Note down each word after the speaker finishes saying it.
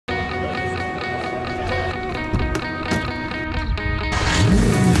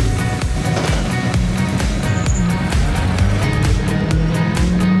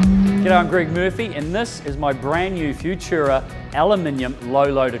G'day, I'm Greg Murphy and this is my brand new Futura aluminium low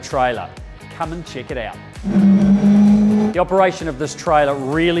loader trailer. Come and check it out. The operation of this trailer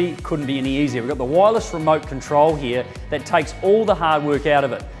really couldn't be any easier. We've got the wireless remote control here that takes all the hard work out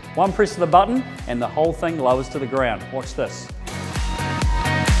of it. One press of the button and the whole thing lowers to the ground. Watch this.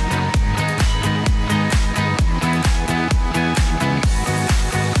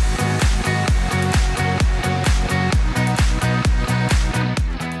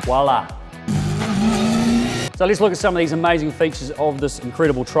 Voila. So let's look at some of these amazing features of this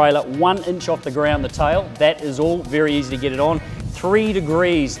incredible trailer. 1 inch off the ground, the tail, that is all very easy to get it on. 3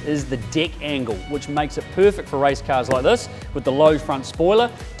 degrees is the deck angle, which makes it perfect for race cars like this with the low front spoiler.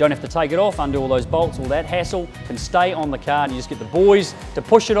 Don't have to take it off, undo all those bolts, all that hassle. Can stay on the car and you just get the boys to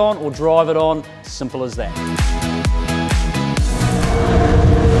push it on or drive it on. Simple as that.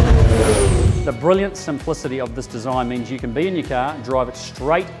 The brilliant simplicity of this design means you can be in your car, drive it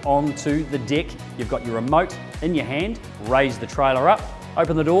straight onto the deck. You've got your remote in your hand, raise the trailer up,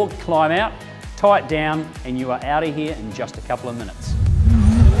 open the door, climb out, tie it down, and you are out of here in just a couple of minutes.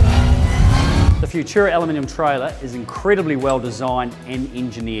 The Futura aluminium trailer is incredibly well designed and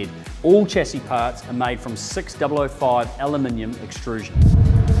engineered. All chassis parts are made from 6005 aluminium extrusion.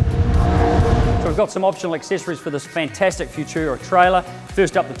 So we've got some optional accessories for this fantastic Futura trailer.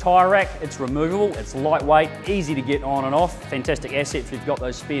 First up, the tyre rack. It's removable, it's lightweight, easy to get on and off. Fantastic asset if you've got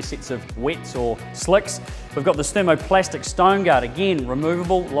those spare sets of wets or slicks. We've got this thermoplastic stone guard, again,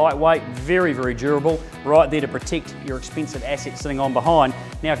 removable, lightweight, very, very durable, right there to protect your expensive asset sitting on behind.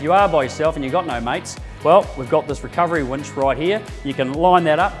 Now, if you are by yourself and you've got no mates, well, we've got this recovery winch right here. You can line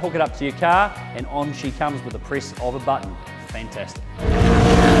that up, hook it up to your car, and on she comes with the press of a button. Fantastic.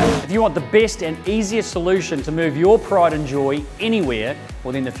 If you want the best and easiest solution to move your pride and joy anywhere,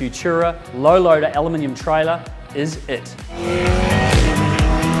 well then the Futura low loader aluminium trailer is it.